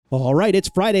All right, it's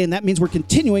Friday, and that means we're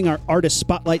continuing our Artist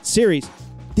Spotlight series.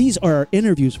 These are our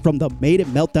interviews from the Made It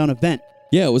Meltdown event.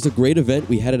 Yeah, it was a great event.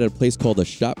 We had it at a place called A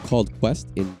Shop Called Quest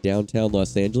in downtown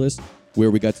Los Angeles,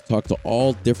 where we got to talk to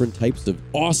all different types of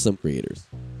awesome creators.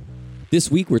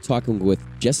 This week, we're talking with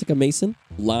Jessica Mason,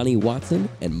 Lonnie Watson,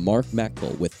 and Mark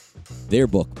Maxwell with their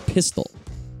book, Pistil.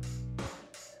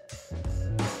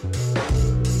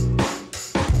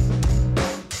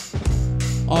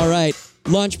 All right,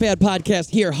 Launchpad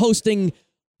Podcast here, hosting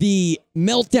the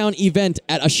Meltdown event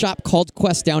at A Shop Called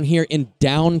Quest down here in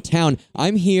downtown.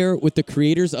 I'm here with the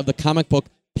creators of the comic book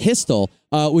Pistil.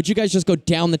 Would you guys just go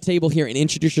down the table here and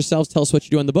introduce yourselves? Tell us what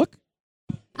you do in the book.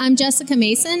 I'm Jessica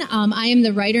Mason. I am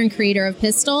the writer and creator of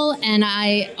Pistil, and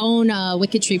I own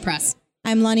Wicked Tree Press.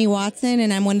 I'm Lonnie Watson,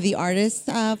 and I'm one of the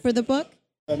artists for the book.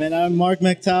 And I'm Mark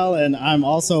Maxwell, and I'm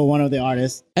also one of the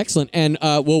artists. Excellent. And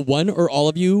will one or all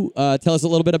of you tell us a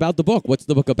little bit about the book? What's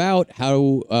the book about?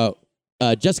 How,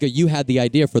 Jessica, you had the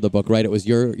idea for the book, right? It was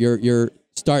your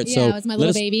start. Yeah, so it was my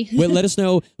little baby. let us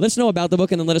know about the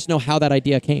book, and then let us know how that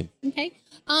idea came. Okay.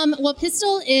 Well,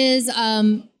 Pistil is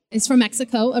from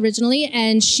Mexico originally,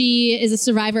 and she is a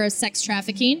survivor of sex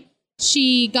trafficking.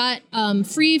 She got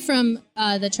free from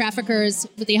the traffickers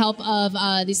with the help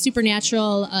of these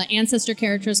supernatural ancestor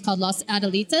characters called Los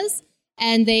Adelitas,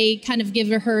 and they kind of give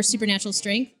her supernatural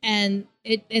strength, and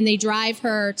they drive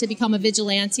her to become a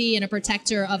vigilante and a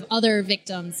protector of other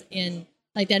victims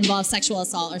that involve sexual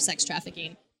assault or sex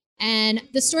trafficking. And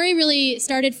the story really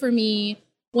started for me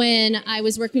when I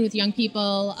was working with young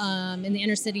people in the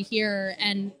inner city here,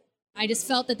 and I just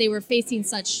felt that they were facing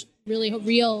such really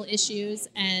real issues,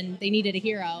 and they needed a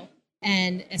hero.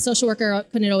 And a social worker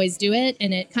couldn't always do it,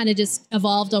 and it kind of just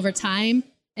evolved over time.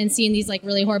 And seeing these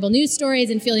really horrible news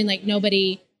stories and feeling like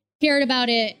nobody cared about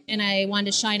it, and I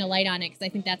wanted to shine a light on it because I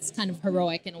think that's kind of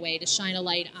heroic in a way to shine a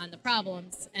light on the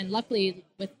problems. And luckily,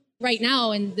 with right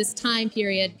now in this time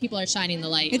period, people are shining the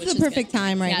light. It's the perfect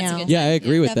time right now. Yeah, I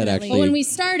agree with that, definitely. actually. But when we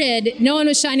started, no one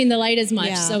was shining the light as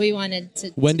much, so we wanted to.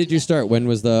 When did you start? When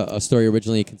was the story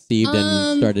originally conceived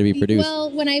and started to be produced? Well,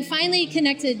 when I finally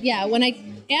connected, when I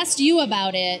asked you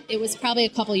about it, it was probably a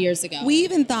couple years ago. We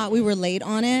even thought we were late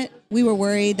on it. We were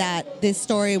worried that this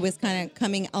story was kind of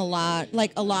coming a lot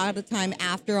of time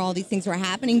after all these things were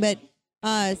happening, but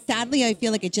sadly, I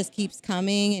feel like it just keeps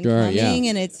coming and coming,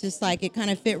 and it's just it kind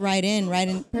of fit right in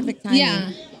perfect timing.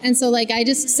 Yeah, and so I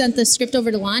just sent the script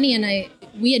over to Lonnie, and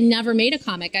we had never made a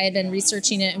comic. I had been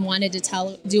researching it and wanted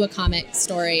to do a comic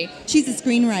story. She's a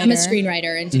screenwriter. I'm a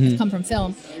screenwriter and come from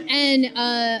film. And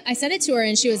I sent it to her,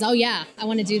 and she was, oh yeah, I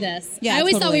want to do this. Yeah, I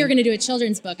always thought we were going to do a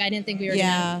children's book. I didn't think we were going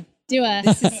to do a...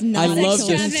 This is not I love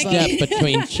this step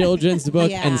between children's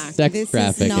book and sex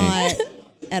trafficking. This is not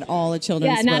at all a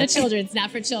children's book. Yeah, not a children's, not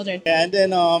for children. And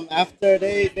then after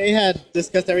they had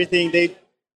discussed everything, they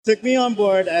took me on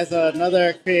board as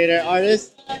another creator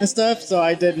artist and stuff. So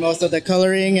I did most of the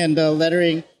coloring and the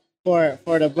lettering for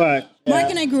the book. Mark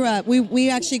and I grew up. We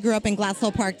actually grew up in Glass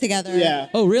Hill Park together. Yeah.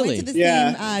 Oh, really? Went to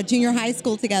the same junior high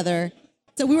school together.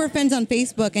 So we were friends on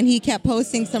Facebook, and he kept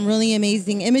posting some really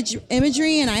amazing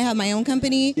imagery, and I have my own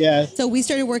company. Yes. So we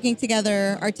started working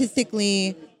together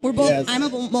artistically. We're both. Yes. I'm a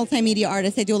multimedia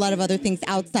artist. I do a lot of other things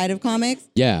outside of comics.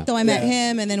 Yeah. So I met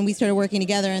him, and then we started working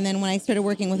together. And then when I started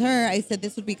working with her, I said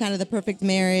this would be kind of the perfect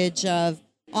marriage of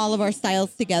all of our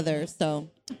styles together. So.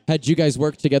 Had you guys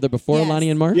worked together before, Yes. Lonnie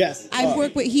and Mark? Yes. I've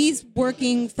worked with. He's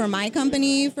working for my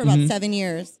company for about 7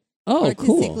 years. Oh,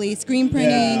 artistically, screen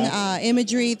printing,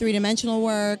 imagery, 3-dimensional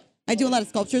work. I do a lot of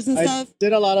sculptures and stuff. I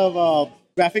did a lot of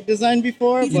graphic design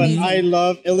before, but I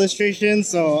love illustration,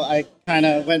 so I kind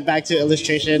of went back to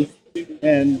illustration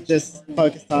and just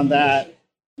focused on that.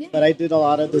 Yeah. But I did a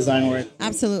lot of design work.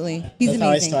 Absolutely. He's That's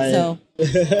amazing. how I started.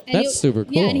 So That's super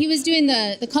cool. Yeah, and he was doing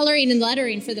the coloring and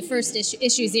lettering for the first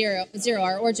issue zero,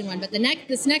 our origin one. But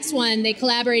this next one, we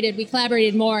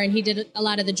collaborated more, and he did a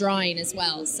lot of the drawing as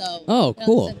well. So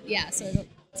cool. So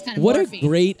it's kind of what morphing. a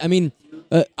great,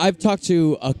 I've talked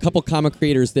to a couple comic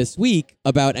creators this week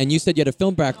about, and you said you had a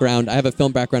film background. I have a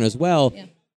film background as well. Yeah.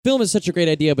 Film is such a great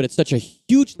idea, but it's such a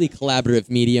hugely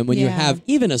collaborative medium. When you have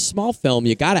even a small film,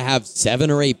 you got to have 7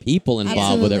 or 8 people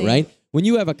involved with it, right? When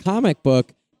you have a comic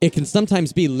book, it can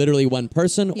sometimes be literally one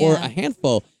person or a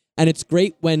handful. And it's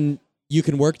great when you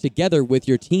can work together with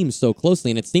your team so closely.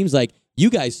 And it seems like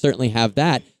you guys certainly have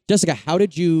that. Jessica, how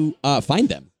did you find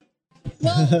them?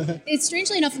 Well, it's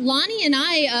strangely enough, Lonnie and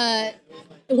I,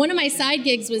 one of my side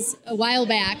gigs was a while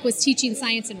back was teaching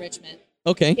science enrichment.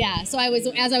 Okay. Yeah, so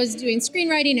as I was doing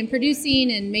screenwriting and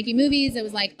producing and making movies, it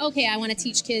was like, okay, I want to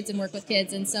teach kids and work with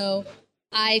kids. And so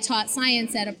I taught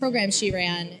science at a program she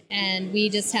ran, and we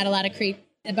just had a lot of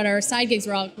but our side gigs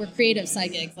were creative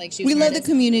side gigs. Like she was We an love the artist.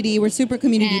 community. We're super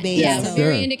community And, based. yeah, so- we're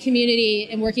very Sure. into community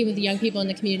and working with the young people in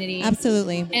the community.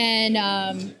 Absolutely.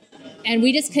 And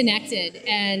we just connected,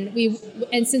 and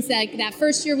since that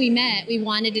first year we met, we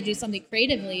wanted to do something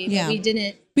creatively, but Yeah. we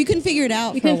didn't. We couldn't figure it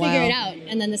out We for a couldn't while. figure it out,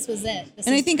 and then this was it.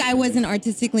 And I think I wasn't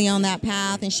artistically on that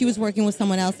path, and she was working with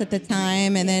someone else at the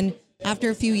time. And then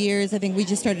after a few years, I think we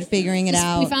just started figuring it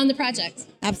out. we found the project.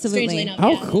 Absolutely. Strangely enough,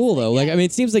 How yeah. cool though! Like, I mean,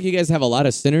 it seems like you guys have a lot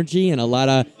of synergy and a lot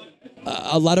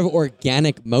of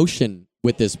organic motion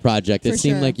with this project. It For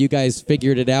seemed sure. like you guys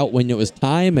figured it out when it was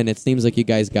time, and it seems like you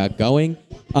guys got going.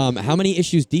 How many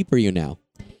issues deep are you now?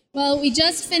 Well, we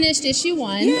just finished issue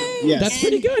 1. Yes. That's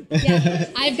pretty good. Yeah,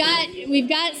 we've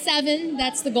got 7.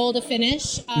 That's the goal to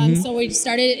finish. So we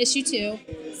started at issue 2.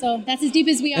 So that's as deep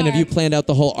as we are. And have you planned out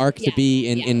the whole arc to Yeah, be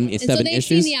in And 7 so they've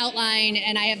issues? seen the outline,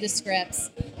 and I have the scripts,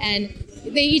 and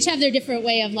they each have their different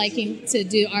way of liking to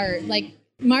do art. Like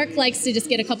Mark likes to just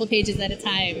get a couple pages at a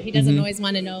time. He doesn't always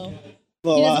want to know.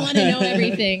 Well, He doesn't want to know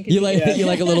everything. 'cause You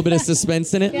like a little bit of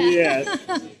suspense in it? Yes.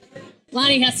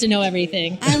 Lonnie has to know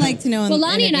everything. I like to know. Well,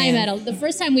 Lonnie and I met the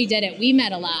first time we did it. We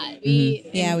met a lot.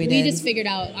 Yeah, we did. We just figured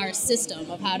out our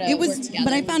system of how to It work was, together.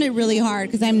 but I found it really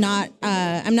hard because I'm not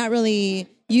really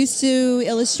used to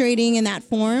illustrating in that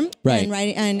form, Right. And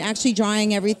writing and actually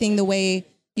drawing everything the way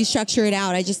you structure it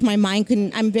out. My mind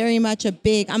couldn't. I'm very much I'm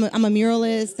a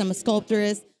muralist. I'm a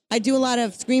sculptorist. I do a lot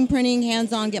of screen printing,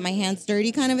 hands-on, get my hands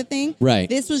dirty kind of a thing. Right.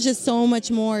 This was just so much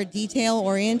more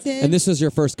detail-oriented. And this was your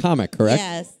first comic, correct?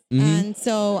 Yes. And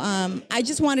so I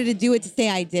just wanted to do it to say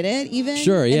I did it even.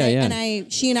 Sure, yeah, yeah.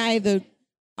 And she and I,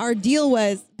 our deal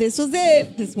was, this was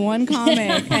it, this one comic.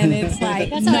 And it's like,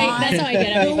 That's how I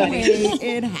get no everybody. way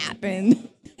it happened.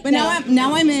 But now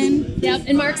I'm in. Yep,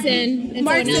 and Mark's in. And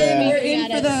Mark's so now in. we We're in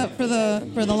got for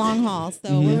it. the long haul.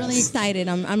 So we're really excited.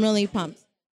 I'm really pumped.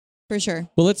 For sure.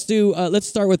 Well, let's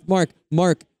start with Mark.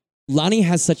 Mark, Lonnie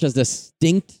has such a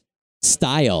distinct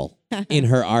style in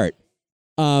her art.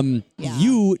 Yeah.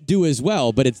 You do as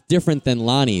well, but it's different than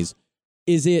Lonnie's.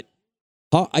 Is it,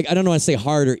 I don't want to say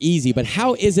hard or easy, but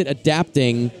how is it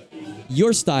adapting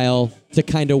your style to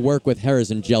kind of work with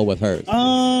hers and gel with hers?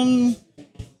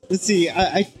 Let's see.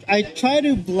 I try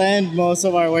to blend most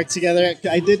of our work together.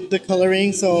 I did the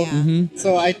coloring, so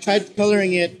so I tried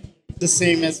coloring it the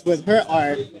same as with her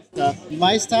art stuff.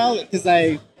 My style,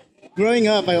 because growing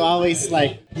up, I always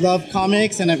loved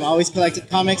comics, and I've always collected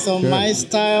comics. So my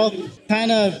style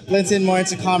kind of blends in more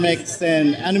into comics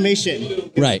than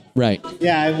animation. Right.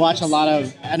 Yeah, I watch a lot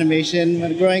of animation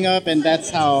when growing up, and that's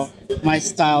how my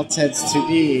style tends to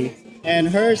be. And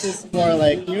hers is more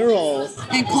like murals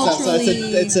And stuff, so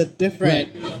culturally. it's a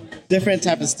different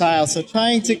type of style. So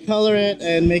trying to color it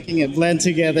and making it blend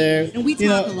together. And we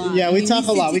talk a lot. Yeah, I we mean, talk we a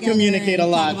sit lot. We together communicate a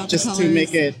and talk lot about the just to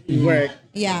make colors. it work.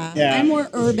 Yeah. Yeah. I'm more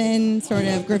urban, sort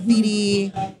of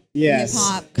graffiti, Yes. hip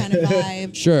hop kind of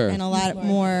vibe. Sure. And a lot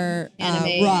more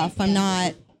Anime. rough.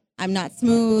 I'm not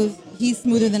smooth. He's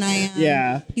smoother than I am.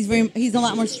 Yeah. He's a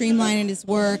lot more streamlined in his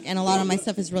work, and a lot of my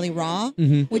stuff is really raw,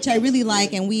 which I really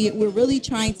like. And we're really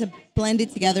trying to blend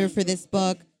it together for this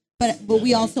book, but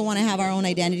we also want to have our own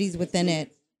identities within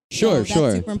it. Sure, So sure.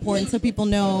 That's super important, so people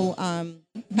know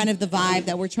kind of the vibe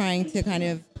that we're trying to kind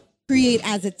of create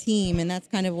as a team, and that's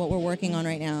kind of what we're working on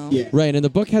right now. Yeah. Right, and the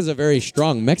book has a very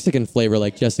strong Mexican flavor,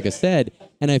 like Jessica said.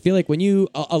 And I feel like when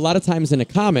a lot of times in a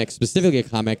comic, specifically a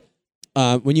comic,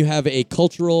 when you have a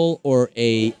cultural or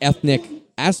a ethnic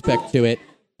aspect to it,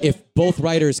 if both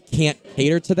writers can't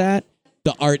cater to that,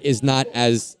 the art is not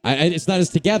as it's not as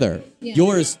together. Yeah.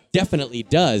 Yours definitely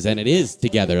does, and it is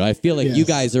together. I feel like you Yes.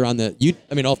 guys are on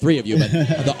all three of you, but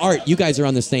the art, you guys are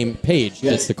on the same page.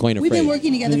 Just to coin a We've phrase. been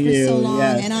working together for You, so long,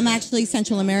 yes. and I'm actually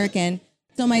Central American.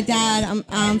 So my dad,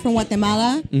 I'm from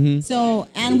Guatemala. So,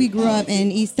 and we grew up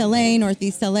in East LA,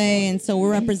 Northeast LA, and so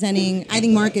we're representing, I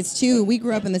think markets too. We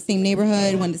grew up in the same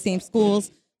neighborhood, went to the same schools.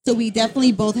 So we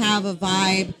definitely both have a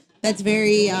vibe that's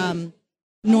very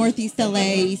Northeast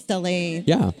LA, East LA.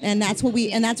 Yeah. And that's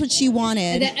what she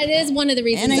wanted. It is one of the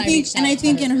reasons And I think reached out I to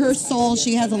think her. in her soul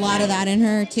she has a lot of that in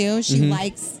her too. She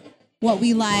likes what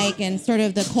we like and sort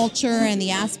of the culture and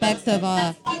the aspects of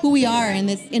who we are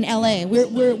in LA.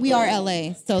 We are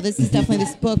LA. So this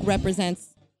book represents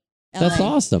LA. That's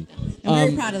awesome. I'm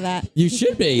very proud of that. You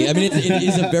should be. I mean, it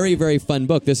is a very, very fun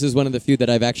book. This is one of the few that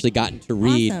I've actually gotten to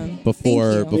read Awesome.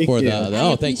 before Thank you. before Thank the. you.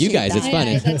 Oh, thank you appreciate guys. that. It's fun.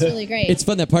 Yeah, that's really great. It's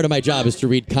fun that part of my job is to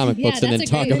read comic Yeah, books and then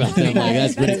that's a talk great about them. Like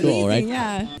that's pretty That's cool, right? amazing,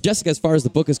 yeah. Jessica, as far as the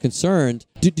book is concerned,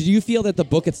 do you feel that the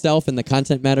book itself and the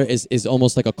content matter is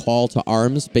almost like a call to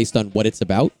arms based on what it's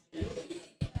about?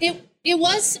 It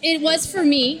was for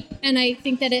me, and I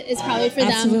think that it is probably for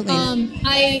Absolutely. them.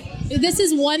 This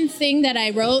is one thing that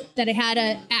I wrote that I had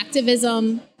an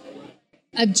activism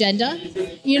agenda.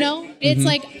 You know, it's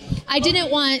like I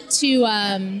didn't want to.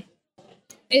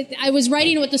 I was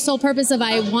writing with the sole purpose of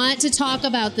I want to talk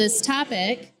about this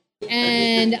topic,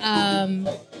 and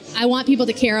I want people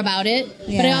to care about it,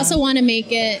 but I also want to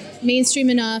make it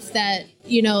mainstream enough that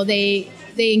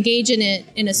they engage in it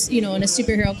in a in a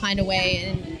superhero kind of way,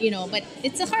 and but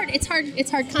it's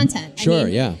hard content. Sure,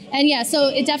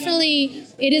 So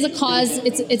it is a cause.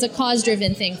 It's a cause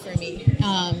driven thing for me.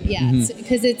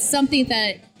 Because it's something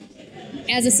that,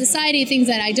 as a society, things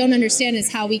that I don't understand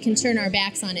is how we can turn our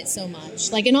backs on it so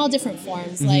much, like in all different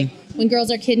forms, like when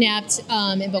girls are kidnapped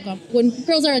when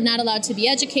girls are not allowed to be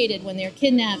educated, when they're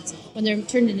kidnapped, when they're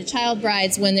turned into child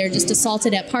brides, when they're just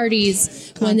assaulted at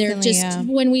parties, when they're just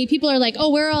people are like, oh,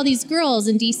 where are all these girls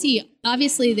in DC?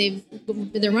 Obviously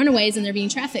they're runaways and they're being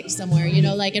trafficked somewhere,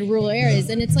 like in rural areas,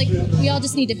 and it's like we all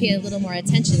just need to pay a little more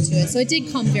attention to it. So it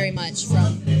did come very much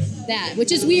from that,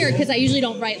 which is weird because I usually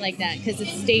don't write like that because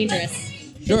it's dangerous.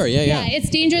 Sure, yeah. It's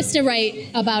dangerous to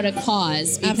write about a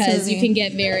cause because you can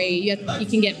get you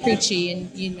can get preachy,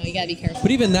 and you got to be careful. But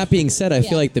even that being said, I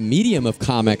feel like the medium of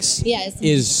comics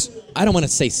is, I don't want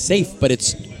to say safe, but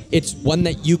it's one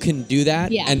that you can do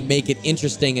that and make it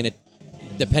interesting, and it,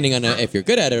 depending on if you're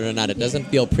good at it or not, it doesn't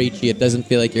feel preachy. It doesn't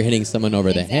feel like you're hitting someone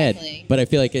over the head. But I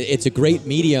feel like it's a great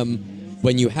medium.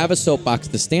 When you have a soapbox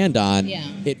to stand on,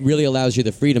 it really allows you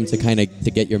the freedom to kind of to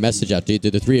get your message out. Do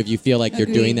the three of you feel like you're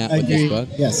doing that with this book?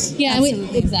 Yes. Yeah,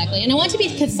 exactly. And I want to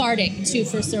be cathartic too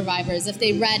for survivors. If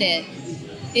they read it,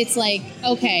 it's like,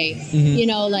 okay,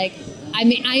 like I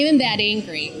am that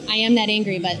angry. I am that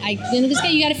angry, but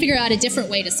you got to figure out a different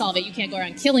way to solve it. You can't go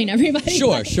around killing everybody.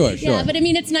 Sure. Yeah, but I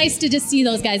mean, it's nice to just see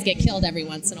those guys get killed every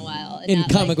once in a while. And in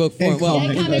comic book form. Well,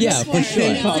 yeah, for sure.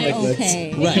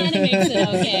 Okay. It kind of makes it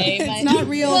okay. But, it's not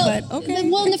real, but okay.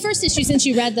 Well, in the first issue, since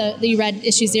you read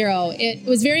issue 0, it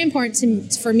was very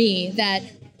important for me that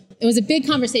it was a big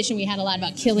conversation we had a lot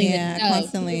about killing.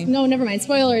 Constantly. No, never mind.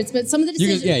 Spoilers, but some of the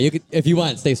decisions. You could, if you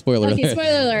want, say spoiler alert. Okay,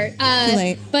 spoiler alert. Too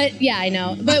late. But yeah, I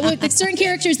know. But with the certain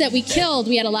characters that we killed,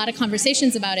 we had a lot of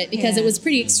conversations about it because it was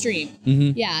pretty extreme.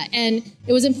 Yeah, and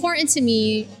it was important to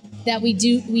me that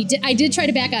I did try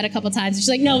to back out a couple times. She's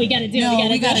like, no, we got to do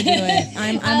it. We got to do it.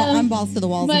 I'm balls to the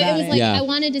walls but about it was like, Yeah. I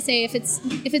wanted to say, if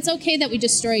it's okay that we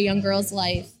destroy a young girl's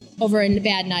life over a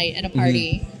bad night at a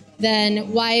party,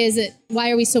 then why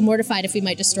are we so mortified if we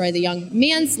might destroy the young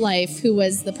man's life who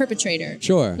was the perpetrator?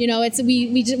 Sure.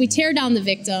 We tear down the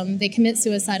victim. They commit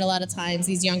suicide a lot of times,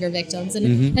 these younger victims.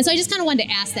 And so I just kind of wanted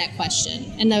to ask that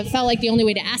question. And I felt like the only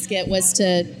way to ask it was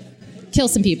to kill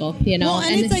some people, Well,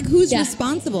 and it's like, who's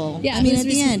responsible? Yeah, I mean, at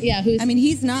the end,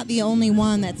 he's not the only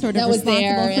one that's sort of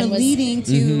responsible for leading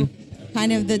to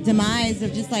kind of the demise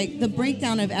of just like the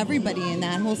breakdown of everybody in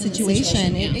that whole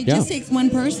situation. It just takes one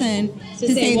person to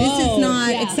say this is not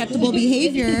acceptable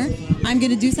behavior. I'm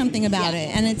going to do something about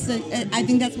it. And I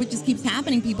think that's what just keeps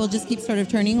happening. People just keep sort of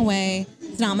turning away.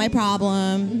 It's not my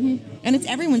problem. And it's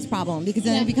everyone's problem because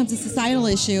then it becomes a societal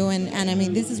issue. And I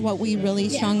mean, this is what we really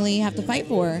strongly have to fight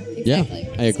for. Exactly.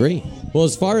 Yeah, I agree. Well,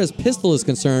 as far as Pistil is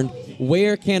concerned,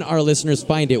 where can our listeners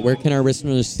find it? Where can our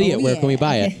listeners see it? Where can we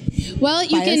buy it? Well,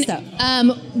 you can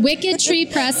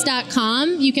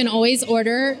wickedtreepress.com. You can always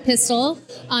order Pistil.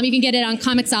 You can get it on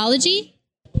Comixology.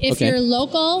 If you're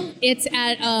local, it's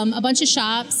at a bunch of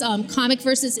shops. Comic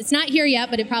Versus, it's not here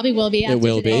yet, but it probably will be. After It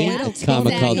will today. be. Yeah.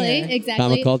 Exactly.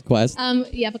 Exactly. Comic Quest. I'm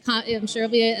sure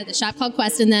it'll be at the shop called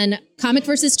Quest, and then Comic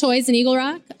Versus Toys in Eagle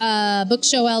Rock, Book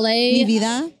Show LA. Mi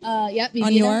Vida. Yep.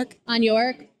 On York. On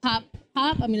York. Pop.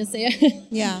 I'm going to say it.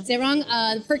 Yeah. Say it wrong.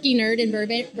 The Perky Nerd in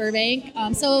Burbank.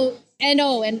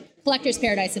 And Collector's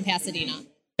Paradise in Pasadena.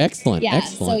 Excellent. Yeah.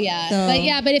 Excellent.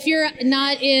 But if you're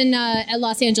not in at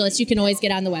Los Angeles, you can always get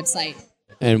on the website.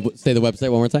 And say the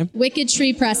website one more time.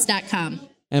 wickedtreepress.com.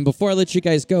 And before I let you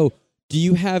guys go, do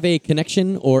you have a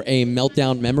connection or a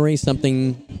Meltdown memory?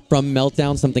 Something from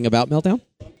Meltdown? Something about Meltdown?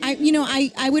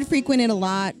 I would frequent it a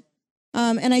lot,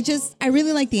 and I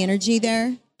really like the energy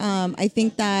there. I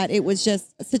think that it was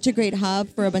just such a great hub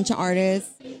for a bunch of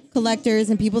artists,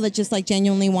 collectors, and people that just like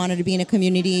genuinely wanted to be in a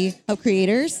community of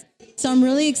creators. So I'm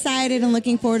really excited and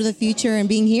looking forward to the future and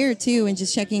being here too and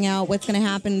just checking out what's going to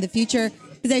happen in the future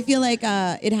because I feel like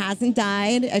it hasn't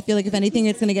died. I feel like if anything,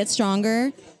 it's going to get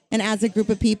stronger. And as a group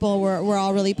of people, we're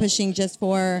all really pushing just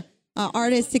for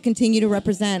artists to continue to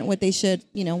represent what they should,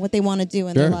 what they want to do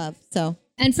and they love. So.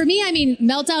 And for me, I mean,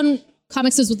 Meltdown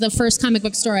Comics was the first comic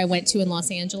book store I went to in Los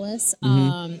Angeles.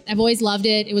 I've always loved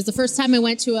it. It was the first time I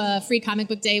went to a free comic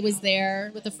book day, was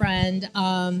there with a friend.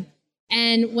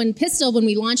 And when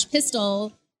we launched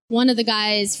Pistil, one of the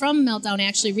guys from Meltdown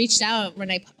actually reached out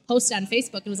when I posted on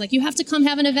Facebook and was like, "You have to come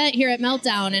have an event here at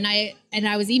Meltdown." And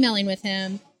I was emailing with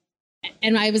him,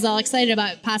 and I was all excited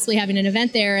about possibly having an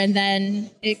event there, and then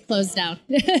it closed down.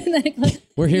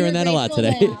 We're hearing that a lot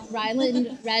today.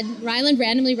 Ryland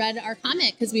randomly read our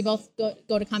comic because we both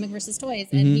go to Comic versus Toys,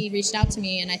 and he reached out to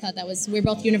me, and I thought we're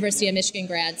both University of Michigan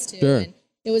grads too. Sure. And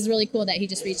it was really cool that he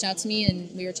just reached out to me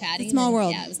and we were chatting. Small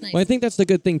world. Yeah, it was nice. Well, I think that's the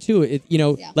good thing too.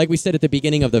 Like we said at the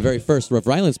beginning of the very first Rev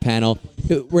Rylands panel,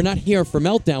 we're not here for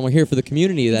Meltdown. We're here for the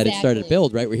community that it started to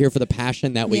build, right? We're here for the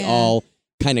passion that we all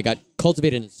kind of got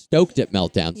cultivated and stoked at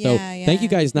Meltdown. So thank you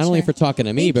guys not only for talking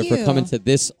to me, but for coming to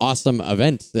this awesome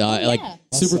event.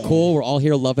 Super cool. We're all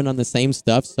here loving on the same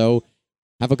stuff. So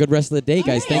have a good rest of the day,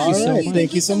 guys. Thank you so much.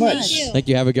 Thank you so much. Thank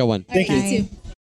you. Have a good one. Thank you. You too.